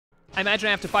I imagine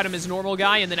I have to fight him as normal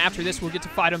guy, and then after this, we'll get to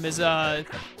fight him as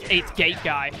 8th gate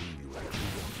guy.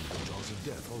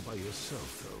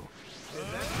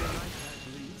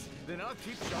 Then I'll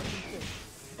keep shocking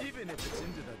things, even if it's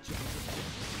into the jaws of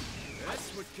death. That's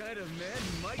what kind of man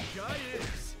my guy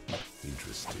is.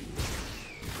 Interesting.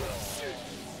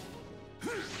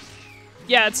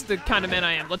 Yeah, it's the kind of man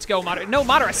I am. Let's go, Madara. No,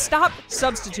 Madara, stop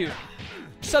substituting.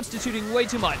 Substituting way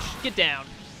too much. Get down.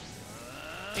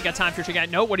 Ain't got time for your guy.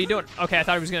 No, what are you doing? Okay, I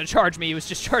thought he was going to charge me. He was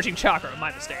just charging chakra.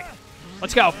 My mistake.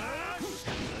 Let's go.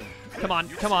 Come on,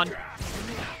 come on.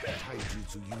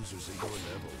 Taijutsu users at your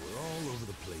level were all over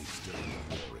the place during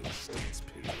the Warring States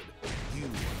period. You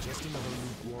are just another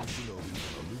lukewarm shinobi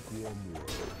in a lukewarm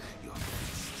world. Your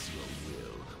fists, your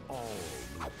will, all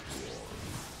lukewarm.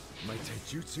 My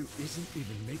taijutsu isn't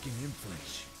even making him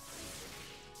flinch.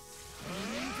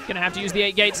 Gonna have to use the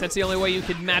 8 gates. That's the only way you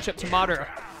could match up to Madara.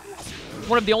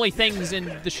 One of the only things in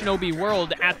the shinobi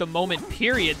world at the moment,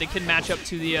 period, that can match up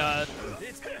to the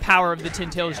power of the Ten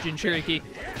Tails Jinchuriki.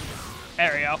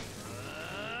 There we go.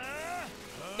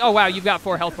 Oh, wow, you've got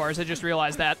 4 health bars. I just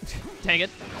realized that. Dang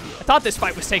it. I thought this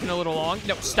fight was taking a little long.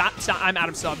 No, stop, stop. I'm out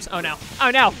of subs. Oh, no.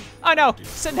 Oh, no. Oh, no.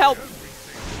 Send help.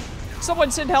 Someone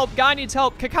send help. Guy needs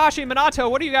help. Kakashi, Minato,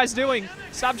 what are you guys doing?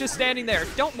 Stop just standing there.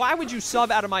 Don't. Why would you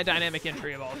sub out of my dynamic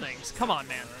entry of all things? Come on,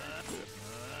 man.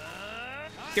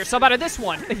 Here, sub out of this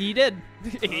one. He did.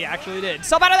 He actually did.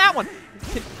 Sub out of that one.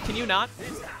 Can you not?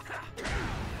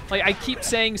 Like, I keep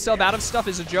saying sub out of stuff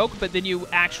is a joke, but then you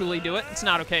actually do it. It's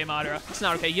not okay, Madara. It's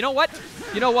not okay. You know what?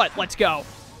 You know what? Let's go.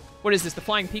 What is this, the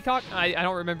Flying Peacock? I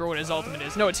don't remember what his ultimate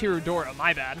is. No, it's Hirudora.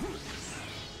 My bad.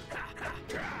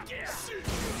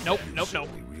 Nope, nope, nope.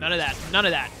 None of that. None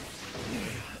of that.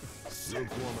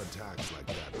 Silkworm attacks like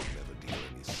that would never deal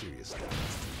any serious damage.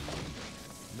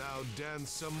 Now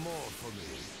dance some more for me.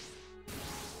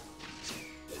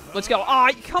 Let's go. Oh,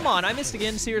 come on. I missed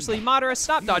again. Seriously. Madara,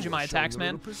 stop dodging my attacks,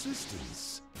 man.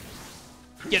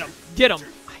 Get him. Get him.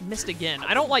 I missed again.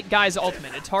 I don't like Guy's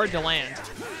ultimate. It's hard to land.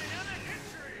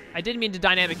 I didn't mean to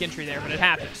dynamic entry there, but it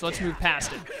happened. So let's move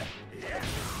past it.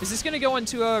 Is this going to go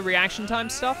into a reaction time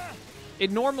stuff? It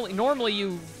normally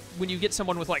you, when you get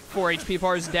someone with like 4 HP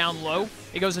bars down low,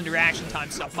 it goes into reaction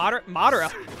time stuff.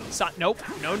 Madara. Stop. Nope.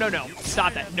 No, no, no.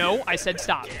 Stop that. No, I said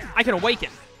stop. I can awaken.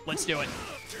 Let's do it.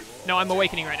 No, I'm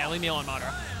awakening right now. Leave me alone,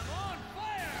 Madara.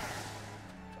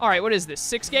 All right, what is this?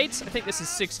 6 gates? I think this is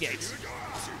 6 gates.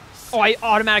 Oh, I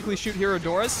automatically shoot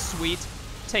Hirudoras. Sweet.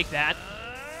 Take that.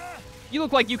 You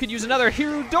look like you could use another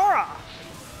Hirudora.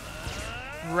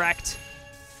 Wrecked.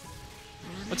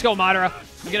 Let's go, Madara.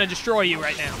 I'm going to destroy you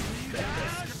right now.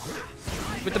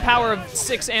 With the power of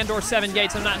 6 and or 7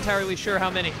 gates, I'm not entirely sure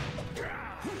how many.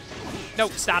 No,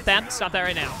 stop that. Stop that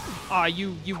right now. Aw,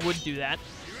 you would do that.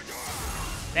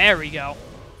 There we go.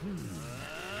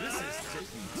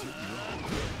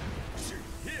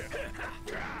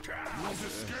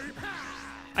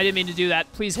 I didn't mean to do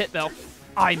that. Please hit, though.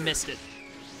 I missed it.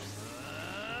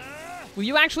 Will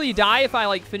you actually die if I,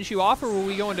 like, finish you off, or will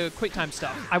we go into quick time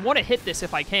stuff? I want to hit this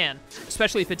if I can,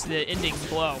 especially if it's the ending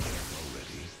blow.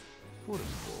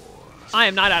 I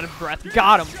am not out of breath.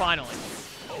 Got him, finally.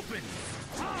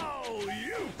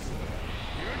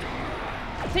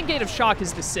 I think Gate of Shock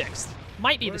is the 6th.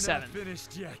 Might be the 7th.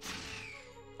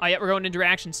 Oh, yeah, we're going into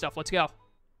reaction stuff. Let's go.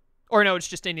 Or no, it's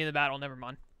just ending the battle. Never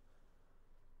mind.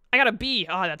 I got a B.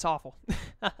 Oh, that's awful.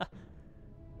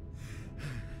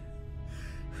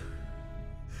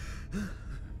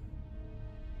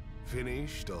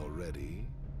 Finished already?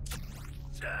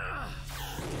 Guy!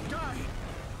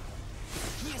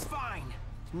 He is fine!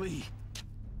 Lee.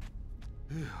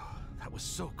 That was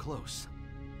so close.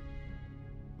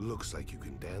 Looks like you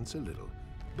can dance a little,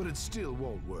 but it still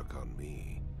won't work on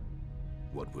me.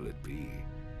 What will it be?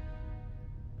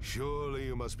 Surely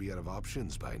you must be out of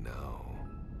options by now.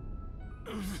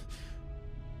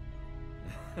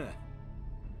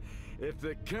 If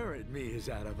the current me is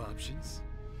out of options,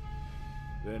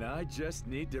 then I just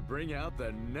need to bring out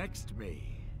the next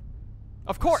me.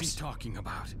 Of course. What's he talking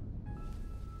about?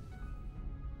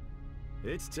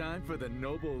 It's time for the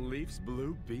Noble Leaf's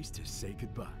blue beast to say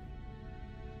goodbye.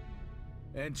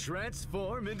 And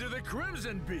transform into the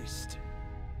Crimson Beast.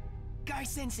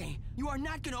 Guy-sensei, you are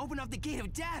not gonna open up the Gate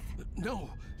of Death! No,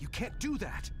 you can't do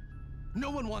that. No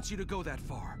one wants you to go that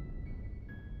far.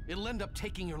 It'll end up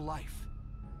taking your life.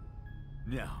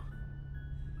 No.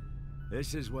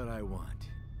 This is what I want.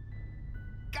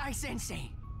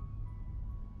 Guy-sensei!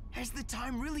 Has the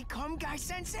time really come,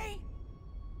 Guy-sensei?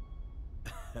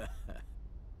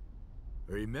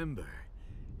 Remember,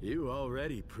 you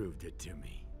already proved it to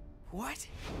me. What?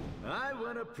 I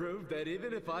want to prove that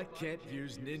even if I can't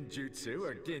use ninjutsu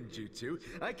or genjutsu,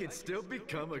 I can still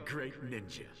become a great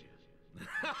ninja.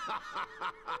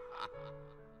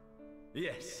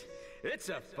 Yes, it's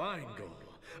a fine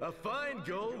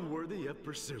goal worthy of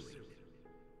pursuing.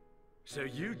 So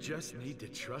you just need to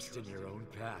trust in your own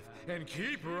path and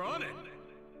keep running.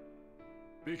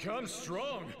 Become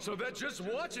strong so that just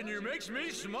watching you makes me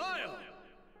smile.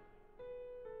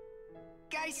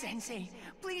 Guy-sensei,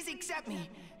 please accept me.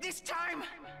 This time,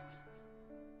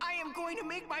 I am going to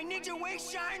make my ninja way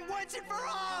shine once and for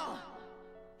all!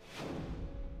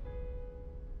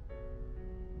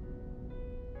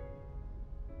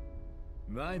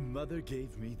 My mother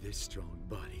gave me this strong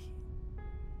body.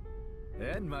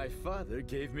 And my father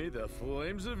gave me the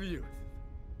flames of youth.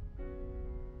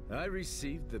 I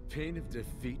received the pain of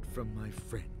defeat from my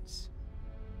friends.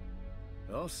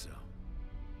 Also,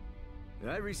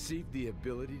 I received the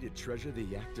ability to treasure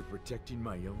the act of protecting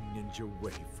my own ninja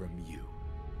way from you.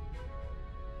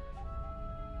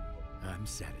 I'm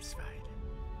satisfied.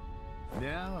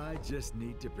 Now I just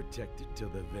need to protect it till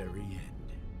the very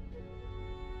end.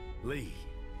 Lee,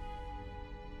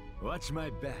 watch my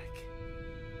back.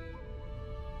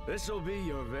 This'll be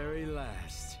your very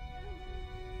last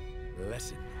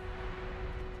lesson.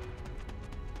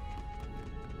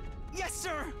 Yes,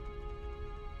 sir!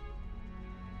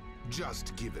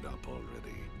 Just give it up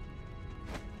already.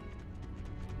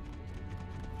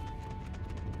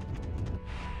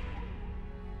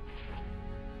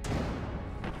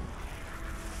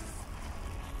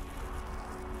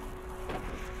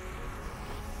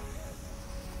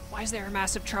 Why is there a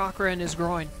massive chakra in his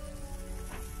groin?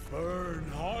 Burn,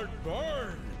 heart,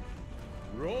 burn!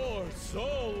 Roar,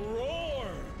 soul, roar!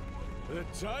 The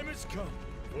time has come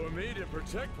for me to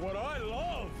protect what I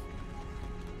love,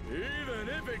 even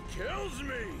if it kills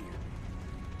me!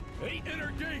 8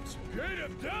 inner gates, gate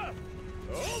of death,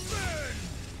 open!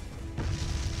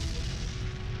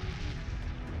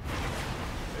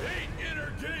 8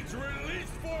 inner gates, release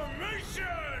formation!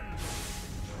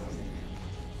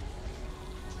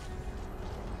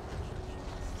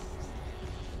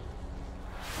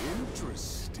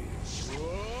 Interesting.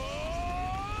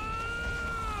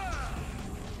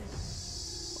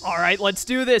 All right, let's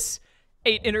do this.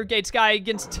 8 inner gates guy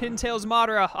against Tin Tails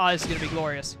Madara. Ah, this is gonna be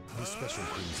glorious. The special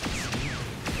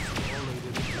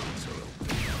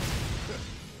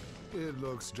It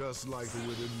looks just like the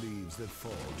withered leaves that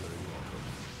fall during autumn.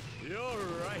 You're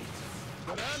right,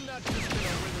 but I'm not just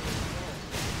gonna wither and fall.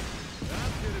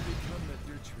 I'm gonna become the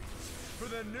nutrients for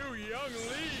the new young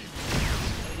leaves.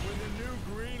 And when the new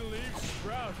green leaves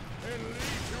sprout and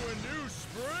lead to a new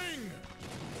spring,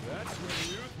 that's when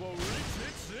youth will reach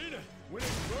its zenith, when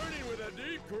it's burning with a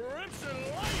deep crimson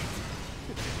light.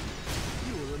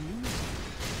 You are amusing.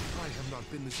 I have not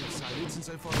been this excited since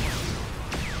I fought Madara.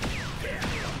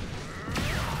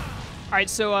 All right,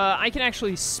 so I can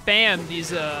actually spam these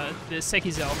the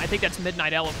Sekizo. I think that's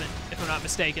Midnight Elephant, if I'm not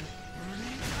mistaken.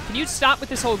 Can you stop with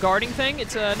this whole guarding thing?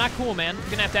 It's not cool, man. I'm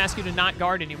gonna have to ask you to not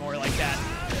guard anymore like that.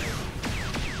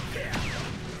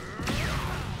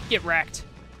 Get wrecked.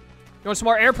 You want some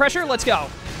more air pressure? Let's go.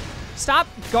 Stop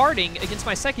guarding against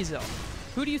my Sekizo.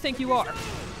 Who do you think you are?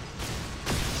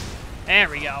 There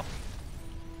we go.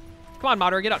 Come on,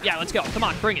 Madara, get up. Yeah, let's go. Come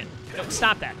on, bring it. Don't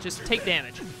stop that. Just take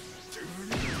damage.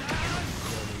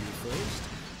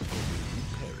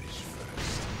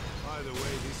 Either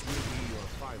way, this will be your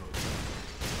final battle.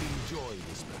 Enjoy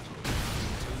this battle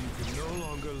until you can no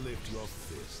longer lift your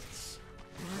fists.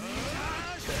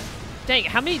 Dang,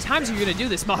 how many times are you gonna do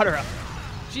this, Madara?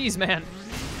 Jeez, man.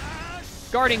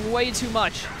 Guarding way too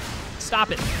much.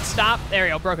 Stop it. Stop. There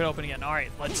you go. Broke it open again. All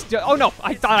right, let's do. Oh no,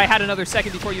 I thought I had another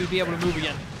second before you would be able to move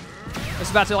again. I was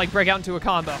about to like break out into a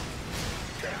combo.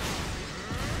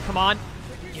 Come on.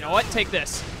 You know what? Take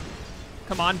this.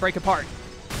 Come on, break apart.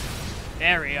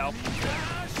 There we go.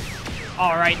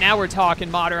 All right, now we're talking,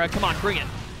 Madara. Come on, bring it.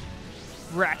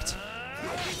 Wrecked.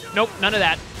 Nope, none of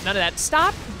that. None of that.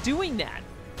 Stop doing that.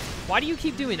 Why do you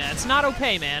keep doing that? It's not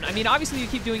okay, man. I mean, obviously you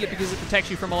keep doing it because it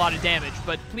protects you from a lot of damage,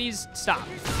 but please stop.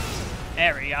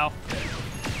 There we go.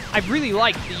 I really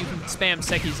like that you can spam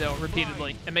Sekizo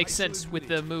repeatedly. It makes sense with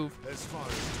the move. As far as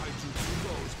taijutsu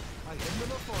goes, I have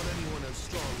never fought anyone as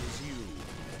strong as you.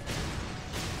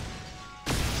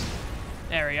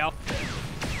 There we go.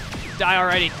 Die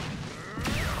already.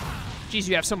 Jeez,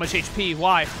 you have so much HP.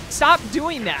 Why? Stop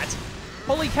doing that.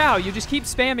 Holy cow, you just keep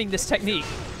spamming this technique.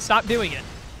 Stop doing it.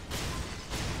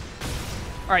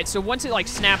 All right, so once it like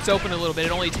snaps open a little bit,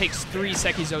 it only takes 3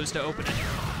 Sekizos to open it.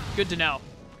 Good to know.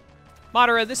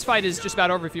 Madara, this fight is just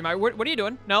about over for you. What are you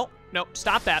doing? No, no,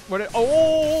 stop that.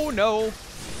 Oh, no.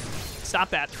 Stop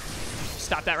that.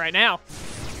 Stop that right now.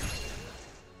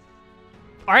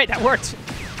 All right, that worked.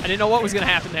 I didn't know what was going to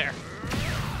happen there.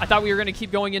 I thought we were going to keep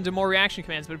going into more reaction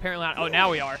commands, but apparently not. Oh, now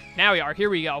we are. Now we are. Here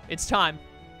we go. It's time.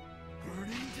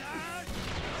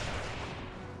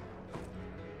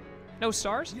 No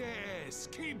stars? Yes,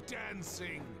 keep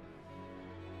dancing.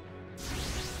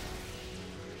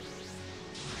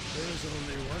 There's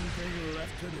only one thing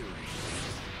left to do.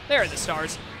 There are the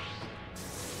stars.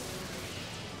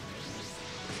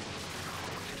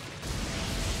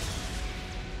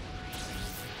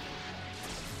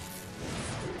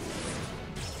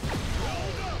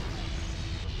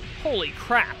 Holy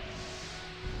crap.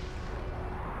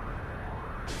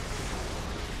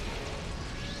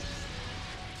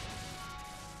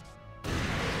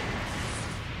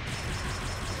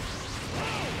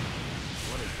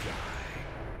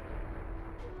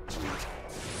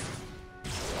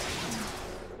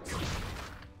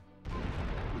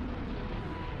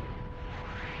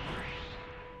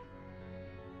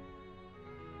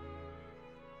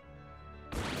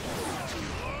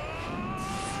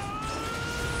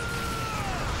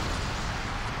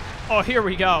 Oh, here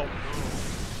we go.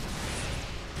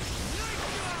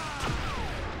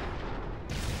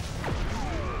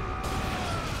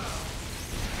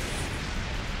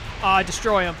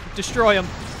 Destroy him. Destroy him.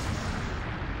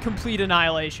 Complete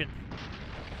annihilation.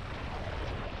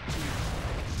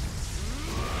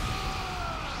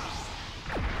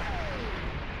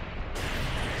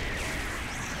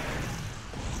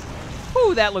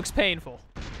 Ooh, that looks painful.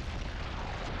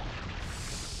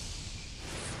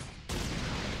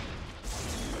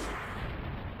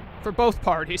 For both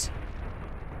parties.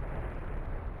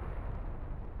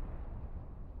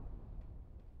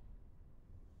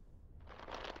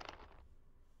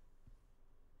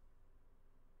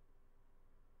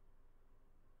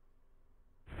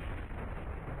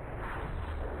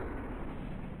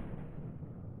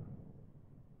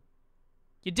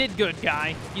 You did good,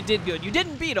 guy. You did good. You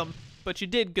didn't beat him, but you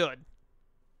did good.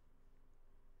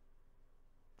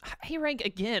 A rank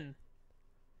again.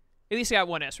 At least I got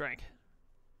one S rank.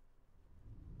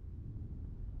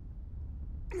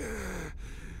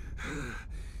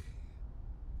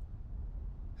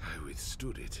 I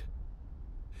withstood it.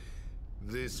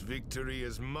 This victory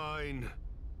is mine.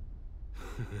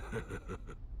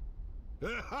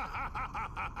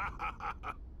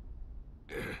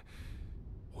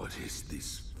 What is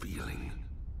this feeling?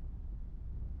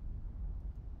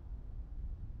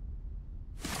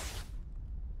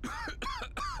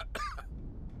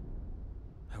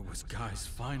 That was Guy's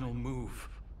final move.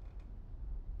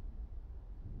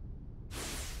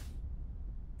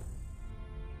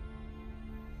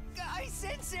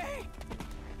 Guy-sensei!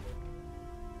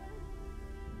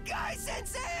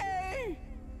 Guy-sensei!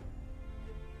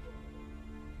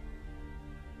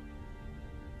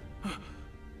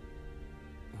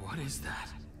 What is that?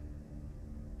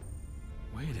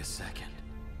 Wait a second.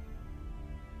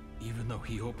 Even though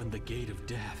he opened the gate of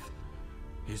death,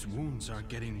 his wounds are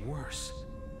getting worse.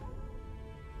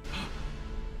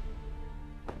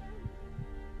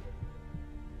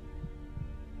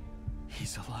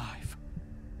 He's alive.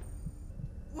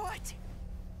 What?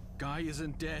 Guy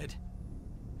isn't dead.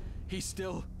 He's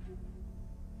still...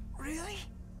 Really?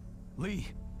 Lee,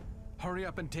 hurry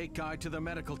up and take Guy to the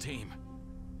medical team.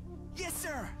 Yes,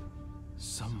 sir!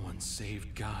 Someone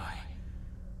saved Guy.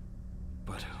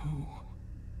 But who?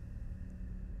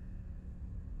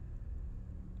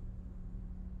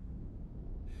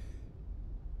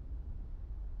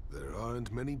 There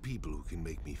aren't many people who can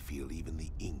make me feel even the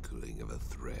inkling of a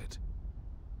threat.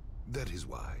 That is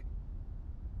why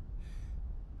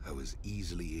I was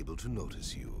easily able to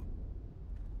notice you.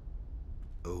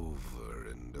 Over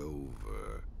and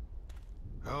over.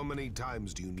 How many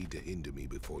times do you need to hinder me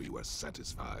before you are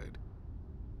satisfied?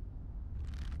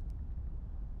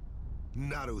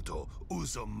 Naruto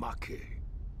Uzumaki.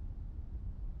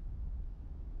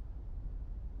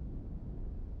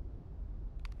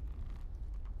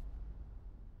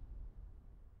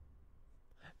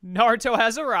 Naruto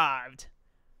has arrived.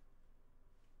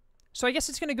 So I guess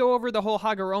it's going to go over the whole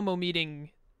Hagoromo meeting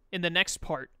in the next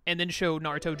part, and then show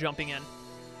Naruto jumping in.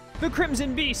 The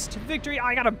Crimson Beast! Victory!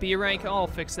 I got a B rank. I'll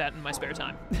fix that in my spare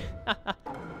time.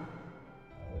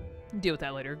 Deal with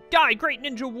that later. Guy, Great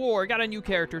Ninja War! Got a new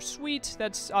character. Sweet.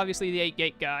 That's obviously the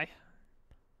 8-gate guy.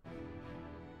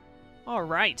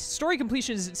 Alright. Story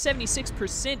completion is at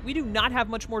 76%. We do not have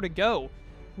much more to go.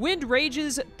 Wind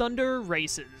rages, thunder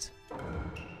races.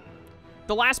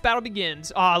 The last battle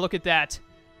begins. Ah, look at that.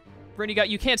 Rinnegan.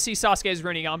 You can't see Sasuke's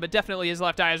Rinnegan, but definitely his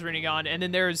left eye is Rinnegan. And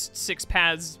then there's 6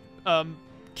 paths,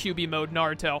 QB mode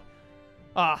Naruto.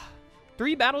 Ah.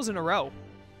 3 battles in a row.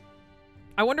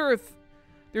 I wonder if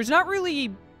there's not really,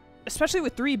 especially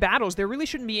with 3 battles, there really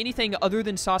shouldn't be anything other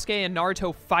than Sasuke and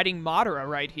Naruto fighting Madara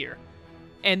right here.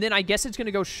 And then I guess it's going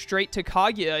to go straight to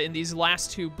Kaguya in these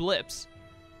last 2 blips.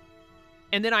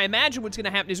 And then I imagine what's going to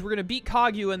happen is we're going to beat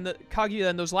Kaguya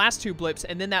in those last 2 blips,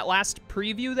 and then that last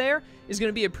preview there is going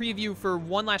to be a preview for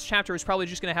one last chapter. It's probably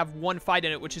just going to have one fight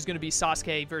in it, which is going to be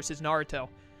Sasuke versus Naruto.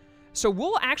 So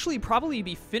we'll actually probably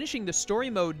be finishing the story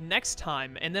mode next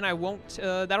time, and then I won't,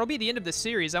 that'll be the end of the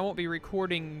series. I won't be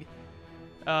recording,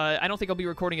 I don't think I'll be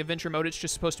recording adventure mode. It's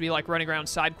just supposed to be like running around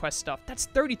side quest stuff. That's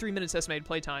 33 minutes estimated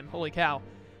playtime. Holy cow.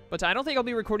 But I don't think I'll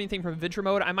be recording anything from adventure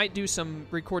mode. I might do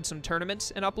record some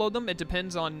tournaments and upload them. It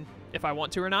depends on if I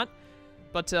want to or not.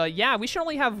 But yeah, we should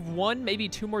only have 1, maybe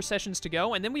 2 more sessions to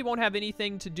go, and then we won't have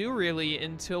anything to do really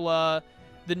until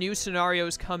the new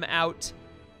scenarios come out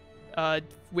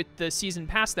with the season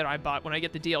pass that I bought when I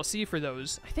get the DLC for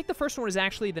those. I think the first one is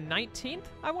actually the 19th,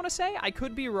 I want to say. I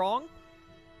could be wrong.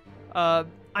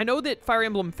 I know that Fire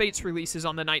Emblem Fates releases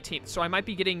on the 19th, so I might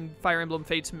be getting Fire Emblem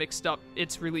Fates mixed up,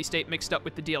 its release date mixed up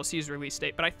with the DLC's release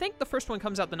date, but I think the first one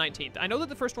comes out the 19th. I know that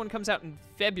the first one comes out in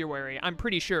February, I'm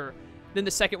pretty sure. Then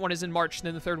the second one is in March,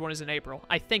 then the third one is in April,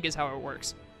 I think is how it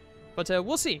works. But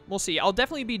we'll see, we'll see. I'll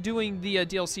definitely be doing the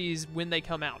DLCs when they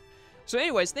come out. So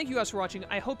anyways, thank you guys for watching.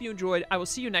 I hope you enjoyed. I will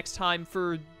see you next time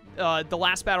for The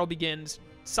Last Battle Begins,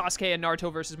 Sasuke and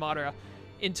Naruto versus Madara.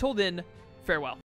 Until then, farewell.